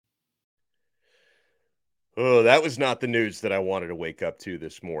Oh, that was not the news that I wanted to wake up to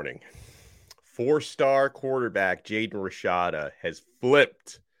this morning. Four-star quarterback Jaden Rashada has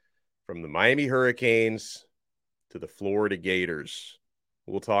flipped from the Miami Hurricanes to the Florida Gators.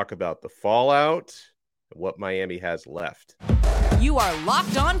 We'll talk about the fallout and what Miami has left. You are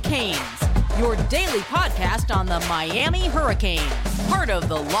Locked On Canes, your daily podcast on the Miami Hurricanes, part of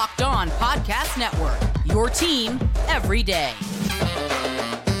the Locked On Podcast Network, your team every day.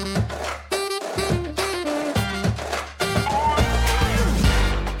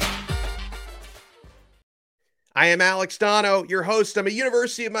 I am Alex Dono, your host. I'm a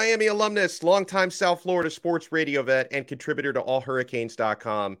University of Miami alumnus, longtime South Florida sports radio vet, and contributor to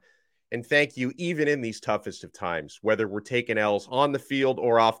allhurricanes.com. And thank you, even in these toughest of times, whether we're taking L's on the field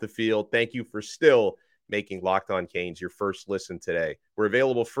or off the field, thank you for still making Locked On Canes your first listen today. We're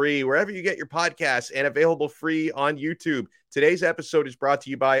available free wherever you get your podcasts and available free on YouTube. Today's episode is brought to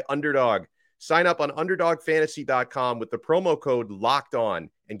you by Underdog. Sign up on UnderdogFantasy.com with the promo code Locked On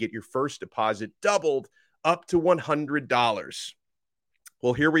and get your first deposit doubled up to $100.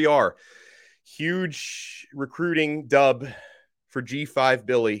 Well, here we are. Huge recruiting dub for G5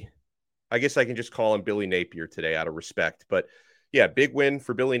 Billy. I guess I can just call him Billy Napier today out of respect. But yeah, big win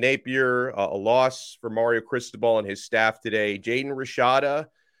for Billy Napier, a loss for Mario Cristobal and his staff today. Jaden Rashada,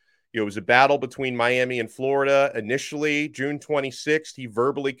 it was a battle between Miami and Florida. Initially, June 26th, he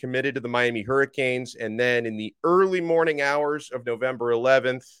verbally committed to the Miami Hurricanes. And then in the early morning hours of November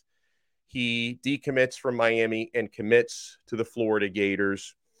 11th, he decommits from Miami and commits to the Florida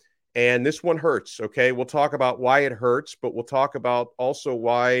Gators. And this one hurts, okay? We'll talk about why it hurts, but we'll talk about also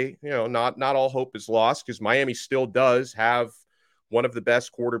why, not all hope is lost, because Miami still does have one of the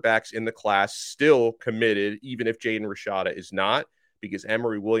best quarterbacks in the class still committed, even if Jaden Rashada is not, because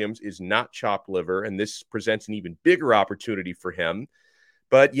Emory Williams is not chopped liver, and this presents an even bigger opportunity for him.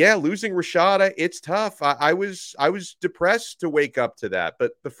 But yeah, losing Rashada, it's tough. I was depressed to wake up to that.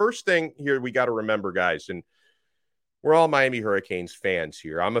 But the first thing here we got to remember, guys, and we're all Miami Hurricanes fans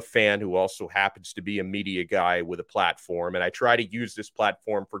here. I'm a fan who also happens to be a media guy with a platform, and I try to use this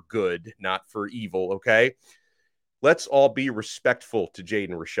platform for good, not for evil, okay? Let's all be respectful to Jaden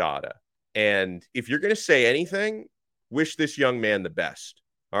Rashada. And if you're going to say anything, wish this young man the best,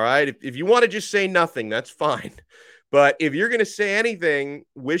 all right? If you want to just say nothing, that's fine. But if you're going to say anything,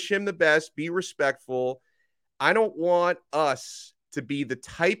 wish him the best, be respectful. I don't want us to be the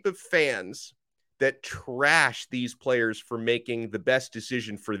type of fans that trash these players for making the best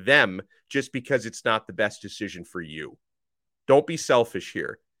decision for them just because it's not the best decision for you. Don't be selfish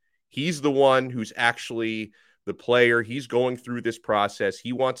here. He's the one who's actually the player. He's going through this process.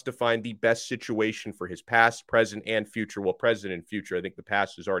 He wants to find the best situation for his past, present, and future. Well, present and future. I think the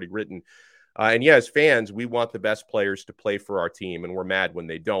past is already written. And yeah, as fans, we want the best players to play for our team, and we're mad when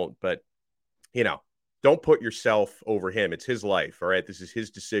they don't. But, don't put yourself over him. It's his life, all right? This is his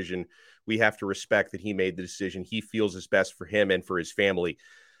decision. We have to respect that he made the decision. He feels is best for him and for his family.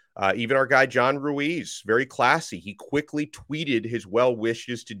 Even our guy, John Ruiz, very classy. He quickly tweeted his well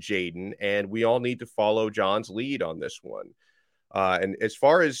wishes to Jaden, and we all need to follow John's lead on this one. And as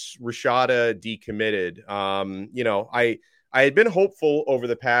far as Rashada decommitted, I had been hopeful over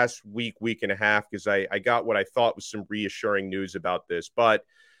the past week and a half because I got what I thought was some reassuring news about this. But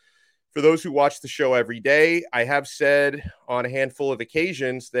for those who watch the show every day, I have said on a handful of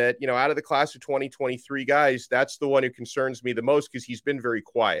occasions that, out of the class of 2023 guys, that's the one who concerns me the most because he's been very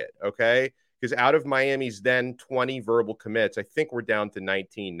quiet, okay? Because out of Miami's then 20 verbal commits, I think we're down to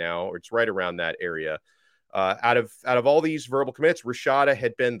 19 now, or it's right around that area. Out of all these verbal commits, Rashada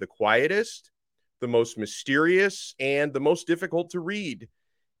had been the quietest, the most mysterious, and the most difficult to read.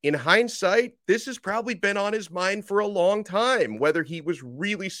 In hindsight, this has probably been on his mind for a long time, whether he was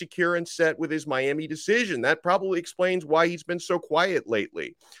really secure and set with his Miami decision. That probably explains why he's been so quiet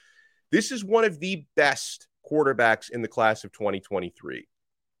lately. This is one of the best quarterbacks in the class of 2023.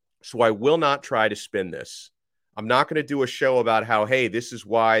 So I will not try to spin this. I'm not going to do a show about how, hey, this is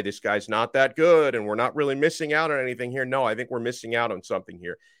why this guy's not that good and we're not really missing out on anything here. No, I think we're missing out on something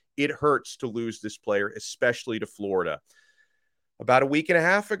here. It hurts to lose this player, especially to Florida. About a week and a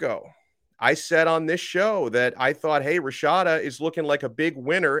half ago, I said on this show that I thought, hey, Rashada is looking like a big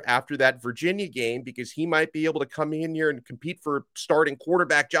winner after that Virginia game because he might be able to come in here and compete for a starting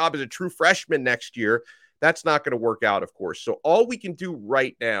quarterback job as a true freshman next year. That's not going to work out, of course. So all we can do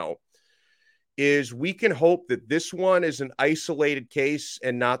right now is we can hope that this one is an isolated case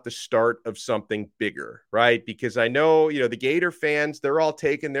and not the start of something bigger, right? Because I know, the Gator fans, they're all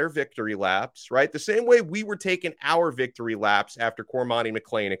taking their victory laps, right? The same way we were taking our victory laps after Cormani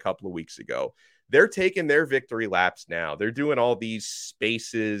McClain a couple of weeks ago. They're taking their victory laps now. They're doing all these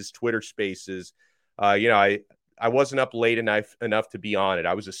spaces, Twitter spaces, I wasn't up late enough to be on it.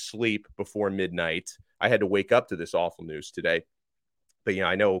 I was asleep before midnight. I had to wake up to this awful news today. But,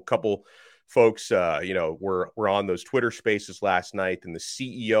 I know a couple folks, were on those Twitter spaces last night, and the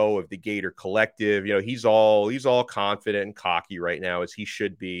CEO of the Gator Collective, he's all confident and cocky right now, as he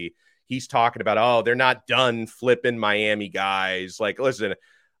should be. He's talking about, oh, they're not done flipping Miami guys. Like, listen,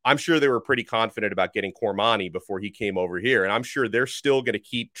 I'm sure they were pretty confident about getting Cormani before he came over here. And I'm sure they're still going to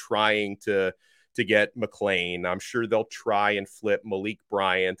keep trying to get McClain. I'm sure they'll try and flip Malik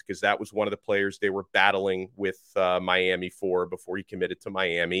Bryant, because that was one of the players they were battling with Miami for before he committed to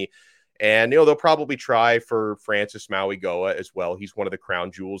Miami. And, they'll probably try for Francis Mauigoa as well. He's one of the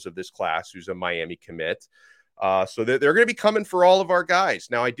crown jewels of this class who's a Miami commit. So they're going to be coming for all of our guys.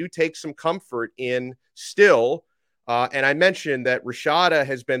 Now, I do take some comfort in still, and I mentioned that Rashada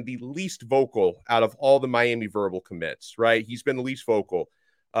has been the least vocal out of all the Miami verbal commits, right? He's been the least vocal.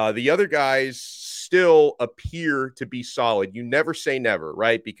 The other guys still appear to be solid. You never say never,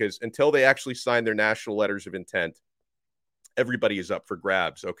 right? Because until they actually sign their national letters of intent, everybody is up for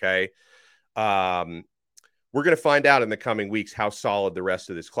grabs, okay? We're going to find out in the coming weeks how solid the rest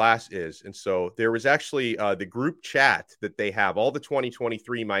of this class is. And so there was actually the group chat that they have, all the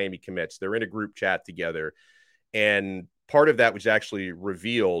 2023 Miami commits. They're in a group chat together. And part of that was actually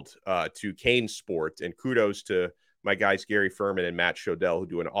revealed to Kane Sport. And kudos to my guys, Gary Furman and Matt Shodell, who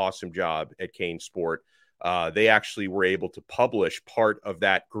do an awesome job at Kane Sport. They actually were able to publish part of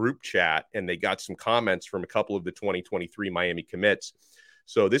that group chat, and they got some comments from a couple of the 2023 Miami commits.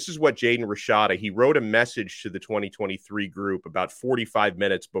 So this is what Jaden Rashada, he wrote a message to the 2023 group about 45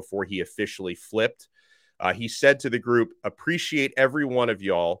 minutes before he officially flipped. He said to the group, "Appreciate every one of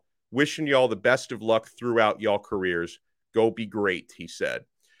y'all. Wishing y'all the best of luck throughout y'all careers. Go be great," he said.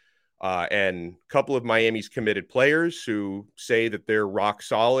 And a couple of Miami's committed players who say that they're rock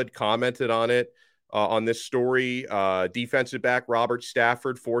solid commented on it, on this story. Defensive back Robert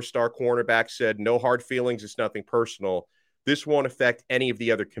Stafford, 4-star cornerback, said, "No hard feelings. It's nothing personal. This won't affect any of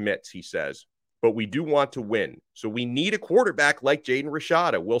the other commits," he says. "But we do want to win. So we need a quarterback like Jaden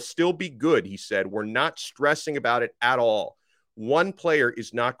Rashada. We'll still be good," he said. "We're not stressing about it at all. One player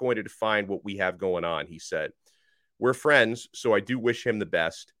is not going to define what we have going on," he said. "We're friends, so I do wish him the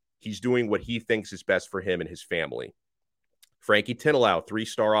best. He's doing what he thinks is best for him and his family." Frankie Tinolau,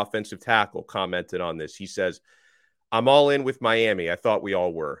 3-star offensive tackle, commented on this. He says, "I'm all in with Miami. I thought we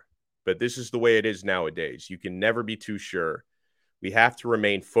all were. But this is the way it is nowadays. You can never be too sure. We have to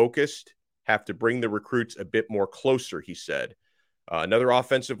remain focused, have to bring the recruits a bit more closer," he said. Another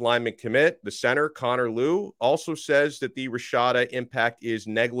offensive lineman commit, the center, Connor Liu, also says that the Rashada impact is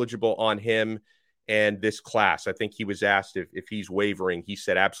negligible on him and this class. I think he was asked if he's wavering. He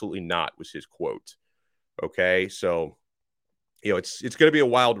said absolutely not, was his quote. Okay, so, it's going to be a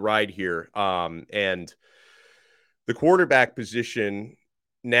wild ride here. And the quarterback position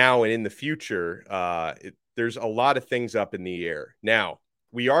now and in the future, there's a lot of things up in the air. Now,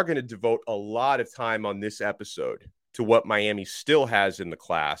 we are going to devote a lot of time on this episode to what Miami still has in the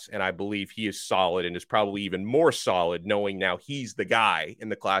class, and I believe he is solid and is probably even more solid knowing now he's the guy in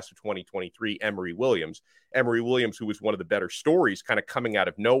the class of 2023, Emory Williams. Emory Williams, who was one of the better stories, kind of coming out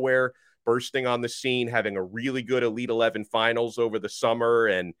of nowhere, bursting on the scene, having a really good Elite 11 finals over the summer,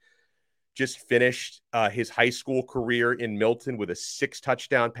 and just finished his high school career in Milton with a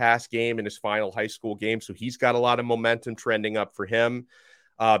 6-touchdown pass game in his final high school game. So he's got a lot of momentum trending up for him.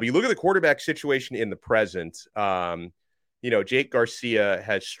 But you look at the quarterback situation in the present, Jake Garcia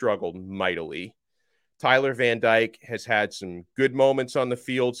has struggled mightily. Tyler Van Dyke has had some good moments on the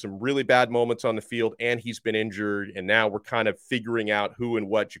field, some really bad moments on the field, and he's been injured. And now we're kind of figuring out who and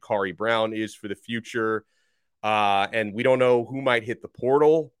what Ja'Carri Brown is for the future. And we don't know who might hit the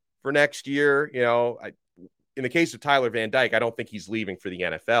portal for next year. In the case of Tyler Van Dyke, I don't think he's leaving for the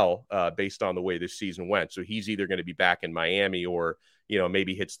NFL based on the way this season went. So he's either going to be back in Miami or,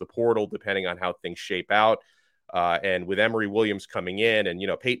 maybe hits the portal depending on how things shape out. And with Emory Williams coming in and,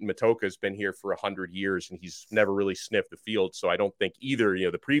 Peyton Matoka has been here for 100 years and he's never really sniffed the field. So I don't think either,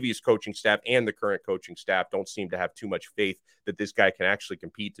 the previous coaching staff and the current coaching staff don't seem to have too much faith that this guy can actually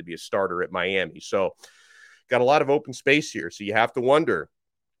compete to be a starter at Miami. So got a lot of open space here. So you have to wonder,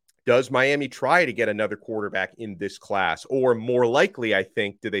 does Miami try to get another quarterback in this class? Or more likely, I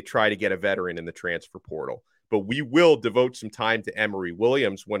think, do they try to get a veteran in the transfer portal? But we will devote some time to Emory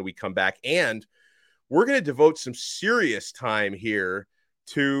Williams when we come back. And we're going to devote some serious time here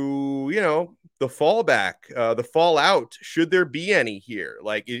to, the fallback, the fallout, should there be any here.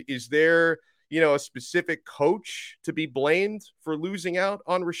 Like, is there, a specific coach to be blamed for losing out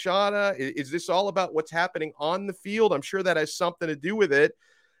on Rashada? Is this all about what's happening on the field? I'm sure that has something to do with it.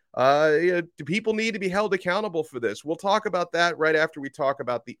 Do people need to be held accountable for this? We'll talk about that right after we talk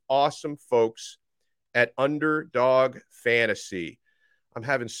about the awesome folks at Underdog Fantasy. I'm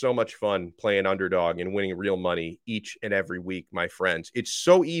having so much fun playing Underdog and winning real money each and every week, my friends. It's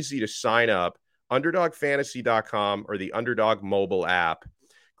so easy to sign up. UnderdogFantasy.com or the Underdog mobile app.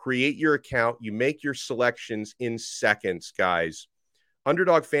 Create your account. You make your selections in seconds, guys.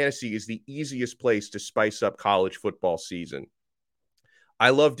 Underdog Fantasy is the easiest place to spice up college football season.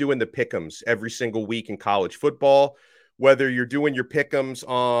 I love doing the pick'ems every single week in college football, whether you're doing your pick'ems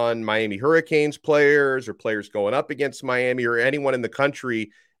on Miami Hurricanes players or players going up against Miami or anyone in the country.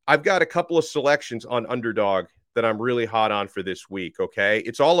 I've got a couple of selections on Underdog that I'm really hot on for this week, okay?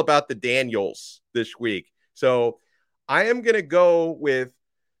 It's all about the Daniels this week. So I am going to go with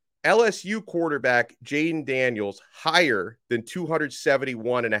LSU quarterback Jayden Daniels higher than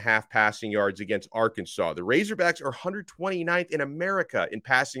 271.5 passing yards against Arkansas. The Razorbacks are 129th in America in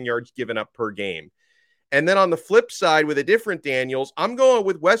passing yards given up per game. And then on the flip side with a different Daniels, I'm going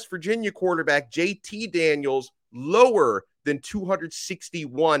with West Virginia quarterback JT Daniels lower than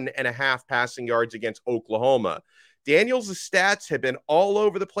 261.5 passing yards against Oklahoma. Daniels' stats have been all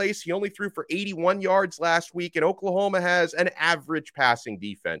over the place. He only threw for 81 yards last week, and Oklahoma has an average passing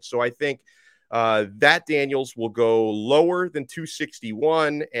defense. So I think that Daniels will go lower than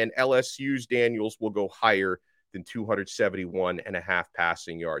 261, and LSU's Daniels will go higher than 271.5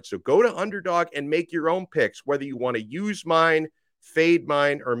 passing yards. So go to Underdog and make your own picks, whether you want to use mine, fade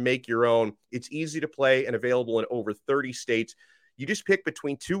mine, or make your own. It's easy to play and available in over 30 states. You just pick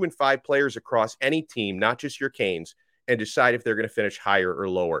between 2 and 5 players across any team, not just your Canes, and decide if they're going to finish higher or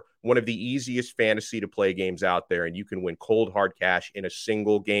lower. One of the easiest fantasy to play games out there, and you can win cold hard cash in a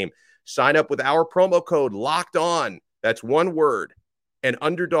single game. Sign up with our promo code Locked On. That's one word. And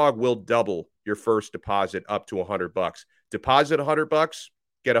Underdog will double your first deposit up to $100. Deposit $100,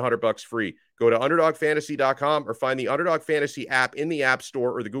 get $100 free. Go to UnderdogFantasy.com or find the Underdog Fantasy app in the App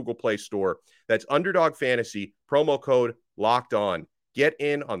Store or the Google Play Store. That's Underdog Fantasy, promo code Locked On. Get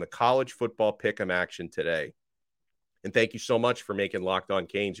in on the college football pick'em action today. And thank you so much for making Locked On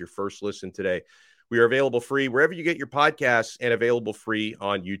Canes your first listen today. We are available free wherever you get your podcasts and available free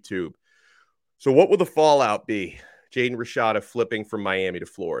on YouTube. So what will the fallout be? Jaden Rashada flipping from Miami to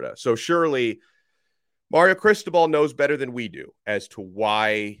Florida. So surely Mario Cristobal knows better than we do as to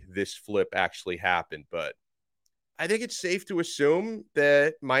why this flip actually happened. But I think it's safe to assume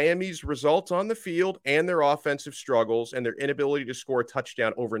that Miami's results on the field and their offensive struggles and their inability to score a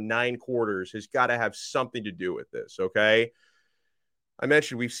touchdown over 9 quarters has got to have something to do with this, okay? I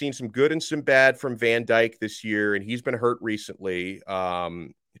mentioned we've seen some good and some bad from Van Dyke this year, and he's been hurt recently.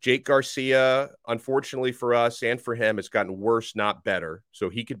 Jake Garcia, unfortunately for us and for him, has gotten worse, not better. So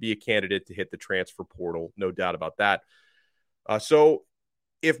he could be a candidate to hit the transfer portal, no doubt about that. So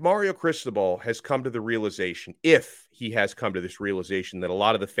if Mario Cristobal has come to the realization, if he has come to this realization that a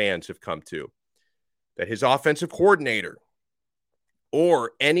lot of the fans have come to, that his offensive coordinator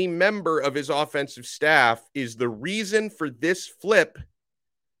or any member of his offensive staff is the reason for this flip,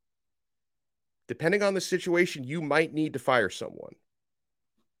 depending on the situation, you might need to fire someone.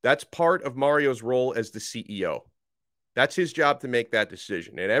 That's part of Mario's role as the CEO. That's his job to make that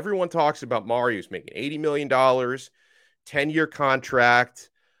decision. And everyone talks about Mario's making $80 million, 10-year contract.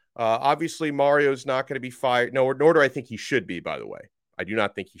 Obviously, Mario's not going to be fired. No, nor do I think he should be, by the way. I do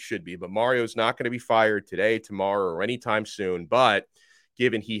not think he should be. But Mario's not going to be fired today, tomorrow, or anytime soon. But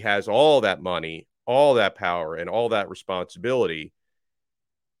given he has all that money, all that power, and all that responsibility,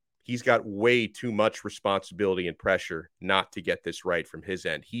 he's got way too much responsibility and pressure not to get this right from his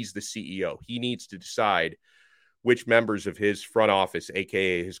end. He's the CEO. He needs to decide which members of his front office,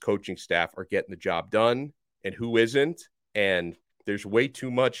 aka his coaching staff, are getting the job done and who isn't. And there's way too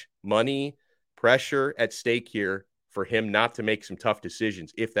much money, pressure at stake here for him not to make some tough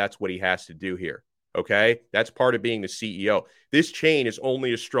decisions if that's what he has to do here. Okay? That's part of being the CEO. This chain is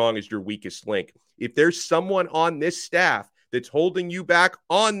only as strong as your weakest link. If there's someone on this staff that's holding you back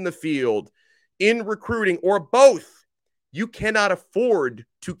on the field, in recruiting, or both, you cannot afford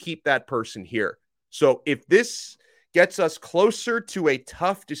to keep that person here. So if this gets us closer to a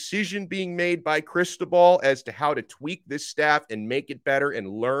tough decision being made by Cristobal as to how to tweak this staff and make it better and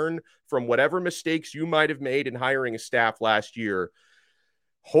learn from whatever mistakes you might have made in hiring a staff last year,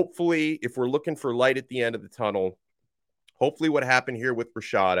 hopefully, if we're looking for light at the end of the tunnel, hopefully what happened here with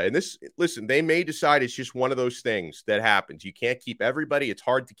Rashada, and this, listen, they may decide it's just one of those things that happens. You can't keep everybody. It's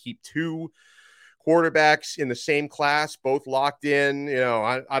hard to keep 2 quarterbacks in the same class, both locked in. You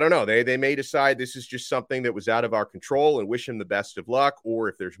know, I don't know. They may decide this is just something that was out of our control and wish him the best of luck. Or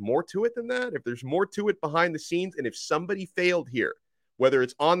if there's more to it than that, if there's more to it behind the scenes, and if somebody failed here, whether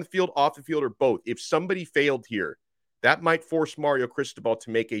it's on the field, off the field, or both. If somebody failed here, that might force Mario Cristobal to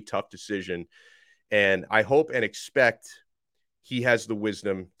make a tough decision. And I hope and expect he has the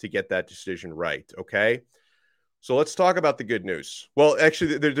wisdom to get that decision right. Okay. So let's talk about the good news. Well,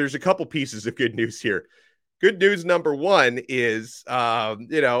 actually, there's a couple pieces of good news here. Good news number one is,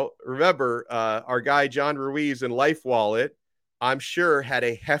 remember our guy John Ruiz and Life Wallet, I'm sure, had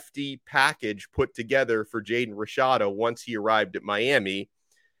a hefty package put together for Jaden Rashada once he arrived at Miami.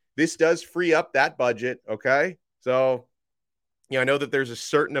 This does free up that budget, okay? So, I know that there's a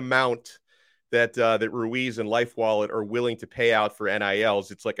certain amount that Ruiz and Life Wallet are willing to pay out for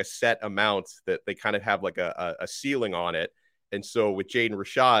NILs. It's like a set amount that they kind of have like a ceiling on it. And so with Jaden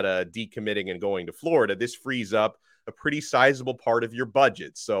Rashada decommitting and going to Florida, this frees up a pretty sizable part of your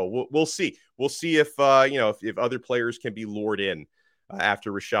budget. So we'll see. We'll see if other players can be lured in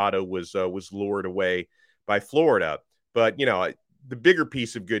after Rashada was lured away by Florida. But the bigger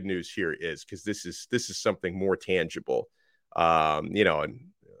piece of good news here is, because this is something more tangible. And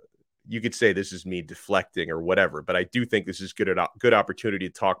you could say this is me deflecting or whatever, but I do think this is good opportunity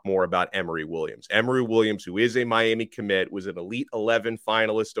to talk more about Emory Williams. Emory Williams, who is a Miami commit, was an Elite 11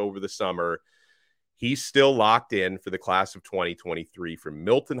 finalist over the summer. He's still locked in for the class of 2023 from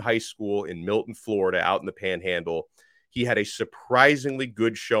Milton High School in Milton, Florida, out in the Panhandle. He had a surprisingly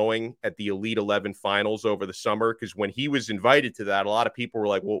good showing at the Elite 11 finals over the summer, because when he was invited to that, a lot of people were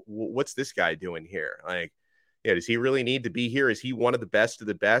like, well, what's this guy doing here? Like, yeah, does he really need to be here? Is he one of the best of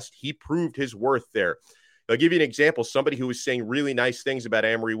the best? He proved his worth there. I'll give you an example. Somebody who was saying really nice things about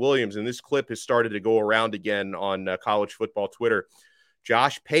Emory Williams, and this clip has started to go around again on college football Twitter.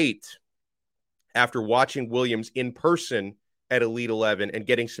 Josh Pate, after watching Williams in person at Elite 11 and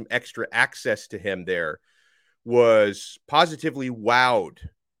getting some extra access to him there, was positively wowed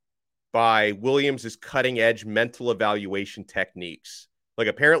by Williams's cutting-edge mental evaluation techniques. Like,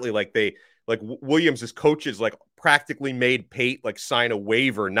 apparently, Williams's coaches practically made Pate sign a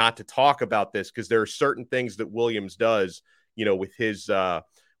waiver not to talk about this, because there are certain things that Williams does, with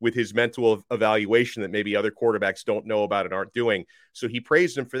his mental evaluation that maybe other quarterbacks don't know about and aren't doing. So he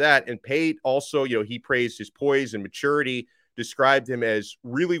praised him for that. And Pate also, he praised his poise and maturity, described him as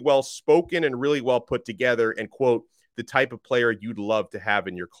really well spoken and really well put together, and, quote, the type of player you'd love to have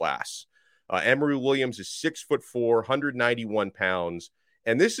in your class. Emory Williams is 6'4", 191 pounds.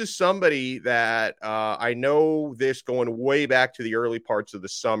 And this is somebody that I know this going way back to the early parts of the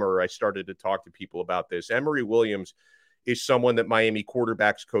summer. I started to talk to people about this. Emory Williams is someone that Miami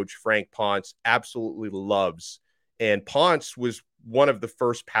quarterbacks coach Frank Ponce absolutely loves. And Ponce was one of the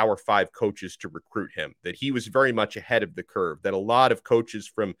first Power 5 coaches to recruit him, that he was very much ahead of the curve, that a lot of coaches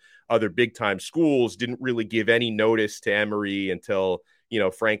from other big-time schools didn't really give any notice to Emory until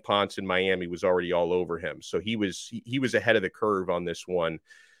Frank Ponce in Miami was already all over him. So he was ahead of the curve on this one.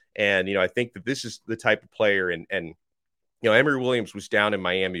 And, I think that this is the type of player, and Emory Williams was down in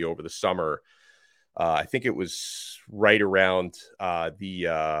Miami over the summer. I think it was right around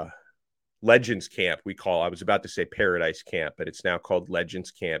the Legends Camp I was about to say Paradise Camp, but it's now called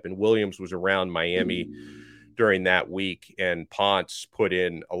Legends Camp. And Williams was around Miami during that week, and Ponce put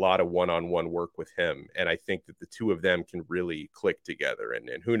in a lot of one-on-one work with him. And I think that the two of them can really click together.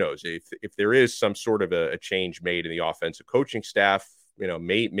 And who knows, if there is some sort of a change made in the offensive coaching staff,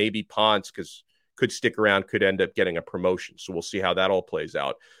 maybe Ponce could stick around, could end up getting a promotion. So we'll see how that all plays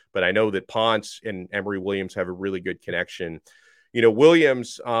out. But I know that Ponce and Emory Williams have a really good connection.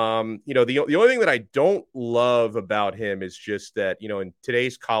 Williams, the only thing that I don't love about him is just that, in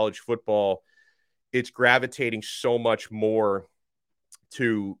today's college football, it's gravitating so much more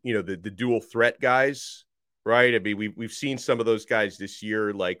to, the dual threat guys, right? I mean, we've seen some of those guys this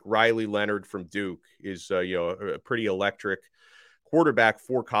year, like Riley Leonard from Duke is, a pretty electric quarterback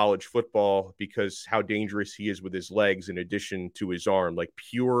for college football, because how dangerous he is with his legs in addition to his arm, like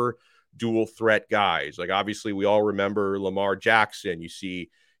pure dual threat guys. Like, obviously we all remember Lamar Jackson. You see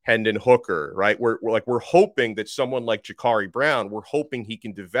Hendon Hooker, right? We're hoping that someone like Jakari Brown, we're hoping he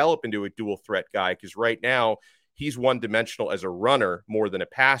can develop into a dual threat guy, because right now he's one-dimensional as a runner more than a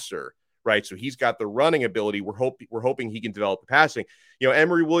passer, right? So he's got the running ability. We're hoping he can develop the passing.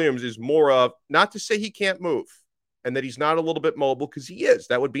 Emory Williams is more of, not to say he can't move and that he's not a little bit mobile, because he is.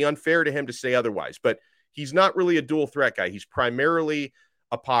 That would be unfair to him to say otherwise, but he's not really a dual threat guy. He's primarily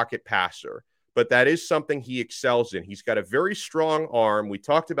a pocket passer, but that is something he excels in. He's got a very strong arm. We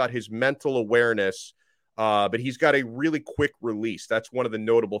talked about his mental awareness, but he's got a really quick release. That's one of the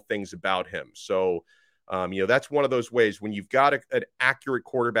notable things about him. So, that's one of those ways when you've got an accurate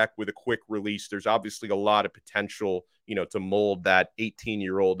quarterback with a quick release, there's obviously a lot of potential, to mold that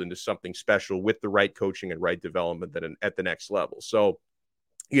 18-year-old into something special with the right coaching and right development at the next level. So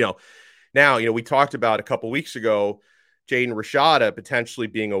Now, we talked about a couple weeks ago, Jaden Rashada potentially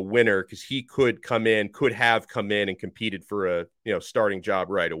being a winner because he could have come in and competed for a, starting job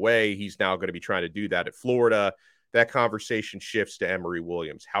right away. He's now going to be trying to do that at Florida. That conversation shifts to Emory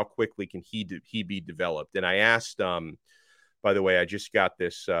Williams. How quickly can he be developed? And I asked, by the way, I just got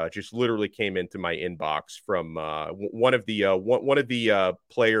this, just literally came into my inbox from one of the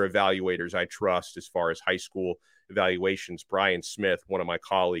player evaluators I trust as far as high school evaluations. Brian Smith, one of my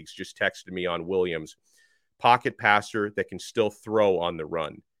colleagues, just texted me on Williams. Pocket passer that can still throw on the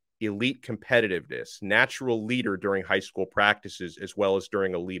run. Elite competitiveness, natural leader during high school practices as well as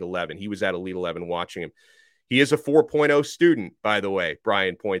during Elite 11. He was at Elite 11 watching him. He is a 4.0 student, by the way,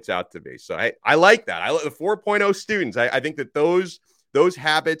 Brian points out to me. So I like that. I like the 4.0 students. I think that those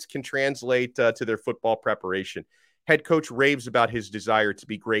habits can translate to their football preparation. Head coach raves about his desire to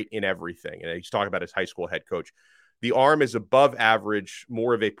be great in everything. And he's talking about his high school head coach. The arm is above average,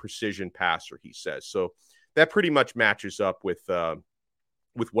 more of a precision passer, he says. So that pretty much matches up with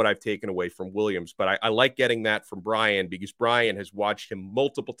what I've taken away from Williams. But I like getting that from Brian because Brian has watched him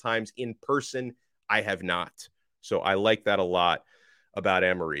multiple times in person. I have not. So I like that a lot about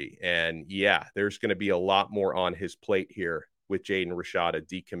Emory. And yeah, there's going to be a lot more on his plate here with Jaden Rashada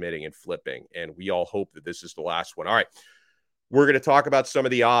decommitting and flipping. And we all hope that this is the last one. All right. We're going to talk about some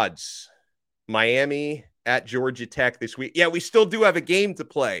of the odds. Miami at Georgia Tech this week. Yeah, we still do have a game to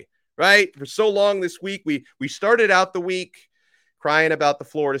play, right? For so long this week, we started out the week crying about the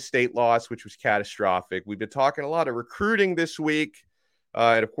Florida State loss, which was catastrophic. We've been talking a lot of recruiting this week.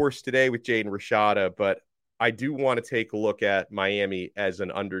 And of course, today with Jaden Rashada, but I do want to take a look at Miami as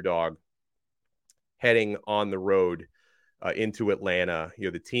an underdog heading on the road into Atlanta.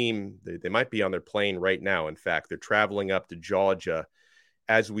 The team, they might be on their plane right now. In fact, they're traveling up to Georgia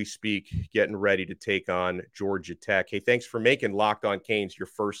as we speak, getting ready to take on Georgia Tech. Hey, thanks for making Locked On Canes your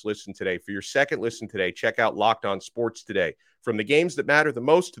first listen today. For your second listen today, check out Locked On Sports Today. From the games that matter the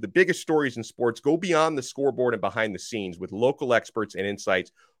most to the biggest stories in sports, go beyond the scoreboard and behind the scenes with local experts and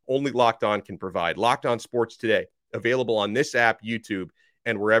insights only Locked On can provide. Locked On Sports Today, available on this app, YouTube,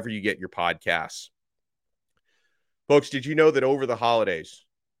 and wherever you get your podcasts. Folks, did you know that over the holidays,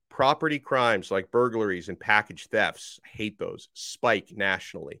 property crimes like burglaries and package thefts, I hate those, spike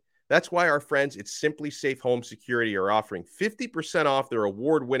nationally? That's why our friends at Simply Safe Home Security are offering 50% off their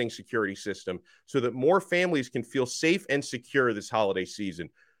award-winning security system so that more families can feel safe and secure this holiday season.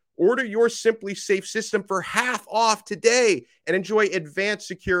 Order your Simply Safe system for half off today and enjoy advanced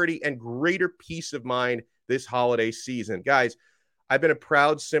security and greater peace of mind this holiday season. Guys, I've been a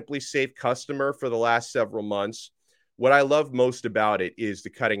proud Simply Safe customer for the last several months. What I love most about it is the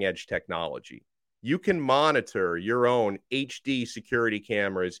cutting-edge technology. You can monitor your own HD security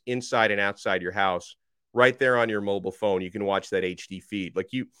cameras inside and outside your house right there on your mobile phone. You can watch that HD feed.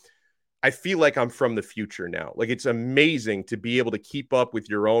 I feel like I'm from the future now. It's amazing to be able to keep up with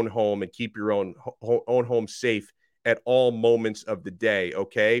your own home and keep your own home safe at all moments of the day,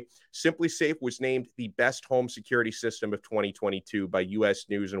 okay? Simply Safe was named the best home security system of 2022 by U.S.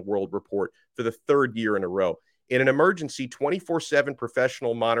 News and World Report for the third year in a row. In an emergency, 24/7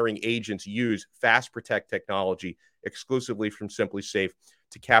 professional monitoring agents use Fast Protect technology exclusively from Simply Safe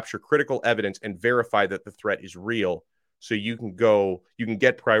to capture critical evidence and verify that the threat is real. So you can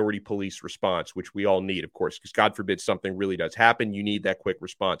get priority police response, which we all need, of course, because God forbid something really does happen. You need that quick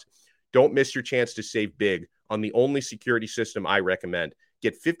response. Don't miss your chance to save big on the only security system I recommend.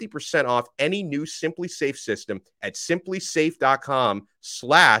 Get 50% off any new Simply Safe system at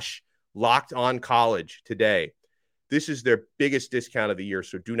simplysafe.com/lockedoncollege today. This is their biggest discount of the year,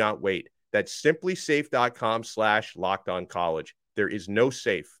 so do not wait. That's simplysafe.com/lockedoncollege. There is no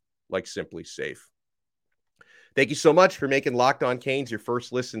safe like Simply Safe. Thank you so much for making Locked On Canes your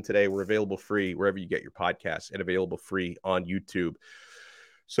first listen today. We're available free wherever you get your podcasts and available free on YouTube.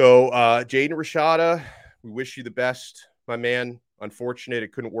 So, Jaden Rashada, we wish you the best, my man. Unfortunate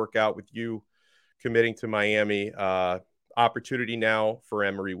it couldn't work out with you committing to Miami. Opportunity now for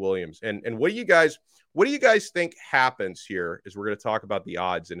Emory Williams. And what do you guys think happens here? As we're going to talk about the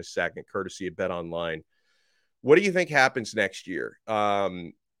odds in a second, courtesy of Bet Online. What do you think happens next year?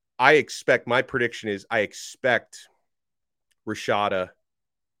 My prediction is I expect Rashada.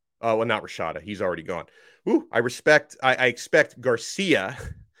 Well, not Rashada. He's already gone. I expect Garcia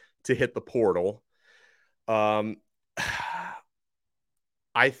to hit the portal. I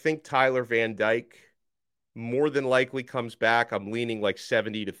think Tyler Van Dyke more than likely comes back. I'm leaning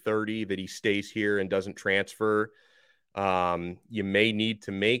 70-30 that he stays here and doesn't transfer. You may need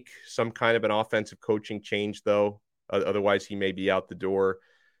to make some kind of an offensive coaching change, though. Otherwise, he may be out the door.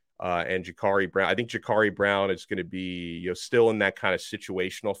 and Ja'Cory Brown. I think Ja'Cory Brown is going to be still in that kind of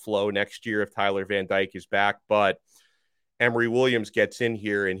situational flow next year if Tyler Van Dyke is back. But Emory Williams gets in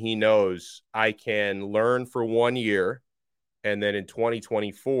here and he knows I can learn for 1 year. And then in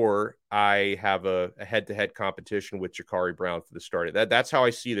 2024, I have a head-to-head competition with Ja'Cory Brown for the start. That's how I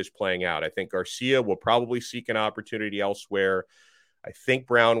see this playing out. I think Garcia will probably seek an opportunity elsewhere. I think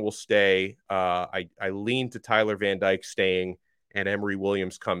Brown will stay. I lean to Tyler Van Dyke staying. And Emory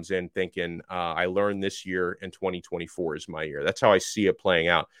Williams comes in thinking, I learned this year and 2024 is my year. That's how I see it playing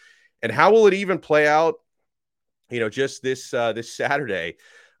out. And how will it even play out? Just this Saturday,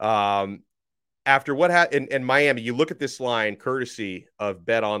 after what happened in Miami, you look at this line courtesy of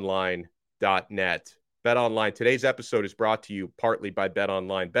betonline.net. BetOnline, today's episode is brought to you partly by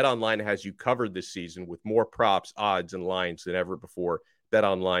BetOnline. BetOnline has you covered this season with more props, odds, and lines than ever before.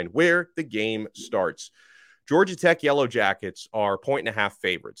 BetOnline, where the game starts. Georgia Tech Yellow Jackets are 1.5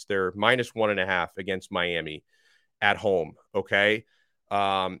 favorites. They're -1.5 against Miami at home. Okay.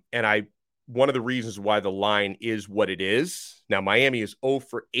 One of the reasons why the line is what it is. Now, Miami is 0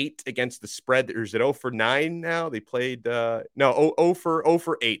 for 8 against the spread. Or is it 0 for 9 now? They played 0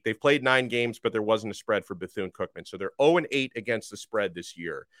 for 8. They've played 9 games, but there wasn't a spread for Bethune-Cookman. So they're 0-8 against the spread this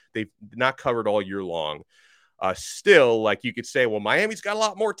year. They've not covered all year long. Still, like you could say, well, Miami's got a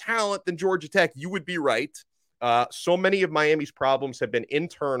lot more talent than Georgia Tech. You would be right. So many of Miami's problems have been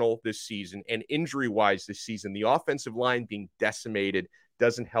internal this season and injury-wise this season. The offensive line being decimated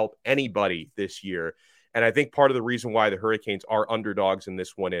doesn't help anybody this year. And I think part of the reason why the Hurricanes are underdogs in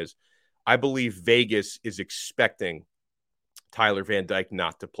this one is I believe Vegas is expecting Tyler Van Dyke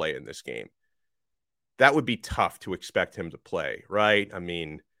not to play in this game. That would be tough to expect him to play, right? I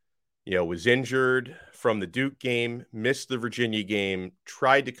mean, was injured from the Duke game, missed the Virginia game,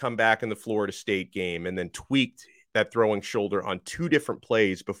 tried to come back in the Florida State game, and then tweaked that throwing shoulder on 2 different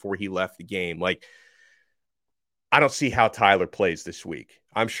plays before he left the game. Like, I don't see how Tyler plays this week.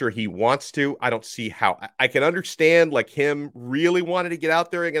 I'm sure he wants to. I don't see how. I can understand like him really wanted to get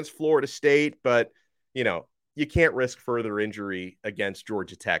out there against Florida State, but you can't risk further injury against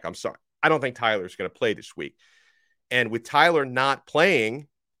Georgia Tech. I'm sorry. I don't think Tyler's going to play this week. And with Tyler not playing,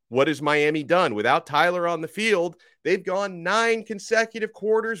 what has Miami done? Without Tyler on the field, they've gone 9 consecutive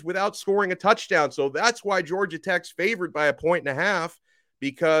quarters without scoring a touchdown. So that's why Georgia Tech's favored by 1.5.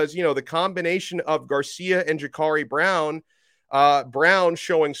 Because, the combination of Garcia and Ja'Cory Brown, Brown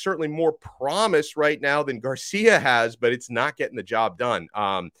showing certainly more promise right now than Garcia has, but it's not getting the job done.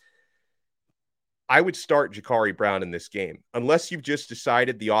 I would start Ja'Cory Brown in this game, unless you've just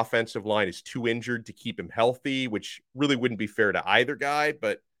decided the offensive line is too injured to keep him healthy, which really wouldn't be fair to either guy.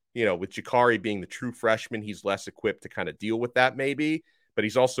 But, with Ja'Cory being the true freshman, he's less equipped to kind of deal with that maybe, but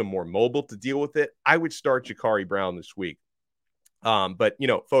he's also more mobile to deal with it. I would start Ja'Cory Brown this week. But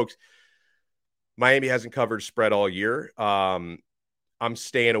folks, Miami hasn't covered spread all year. I'm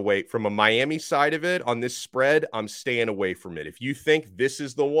staying away from a Miami side of it on this spread. I'm staying away from it. If you think this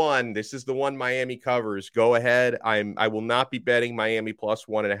is the one Miami covers, go ahead. I will not be betting Miami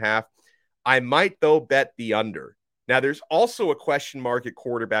 +1.5. I might though bet the under. Now there's also a question mark at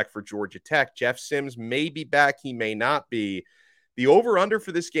quarterback for Georgia Tech. Jeff Sims may be back. He may not be. The over under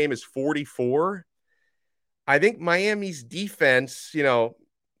for this game is 44. I think Miami's defense,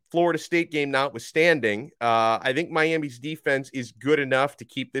 Florida State game notwithstanding, I think Miami's defense is good enough to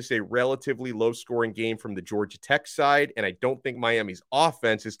keep this a relatively low-scoring game from the Georgia Tech side, and I don't think Miami's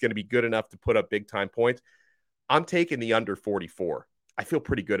offense is going to be good enough to put up big-time points. I'm taking the under 44. I feel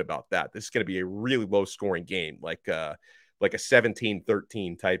pretty good about that. This is going to be a really low-scoring game, like a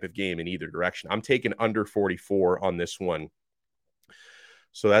 17-13 type of game in either direction. I'm taking under 44 on this one.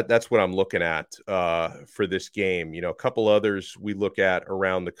 So that's what I'm looking at for this game. A couple others we look at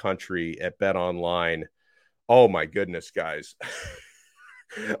around the country at BetOnline. Oh, my goodness, guys.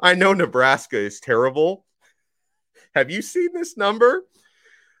 I know Nebraska is terrible. Have you seen this number?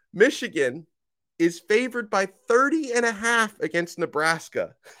 Michigan is favored by 30.5 against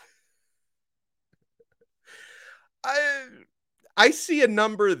Nebraska. I see a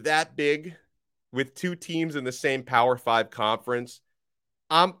number that big with 2 teams in the same Power 5 conference.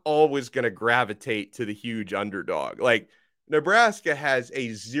 I'm always going to gravitate to the huge underdog. Like, Nebraska has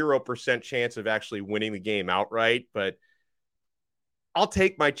a 0% chance of actually winning the game outright, but I'll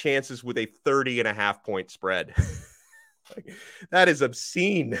take my chances with a 30.5 point spread. That is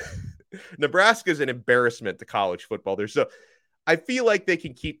obscene. Nebraska is an embarrassment to college football. I feel like they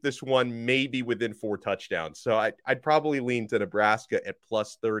can keep this one maybe within 4 touchdowns. So I'd probably lean to Nebraska at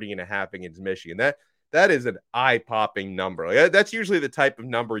 +30.5 against Michigan. That is an eye-popping number. That's usually the type of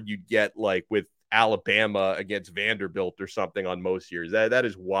number you'd get like with Alabama against Vanderbilt or something on most years. That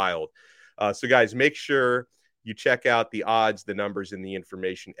is wild. So guys, make sure you check out the odds, the numbers, and the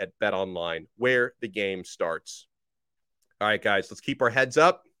information at BetOnline, where the game starts. All right, guys, let's keep our heads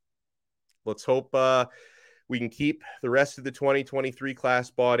up. Let's hope we can keep the rest of the 2023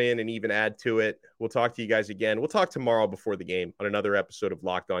 class bought in and even add to it. We'll talk to you guys again. We'll talk tomorrow before the game on another episode of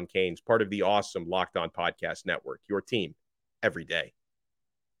Locked On Canes, part of the awesome Locked On Podcast Network, your team every day.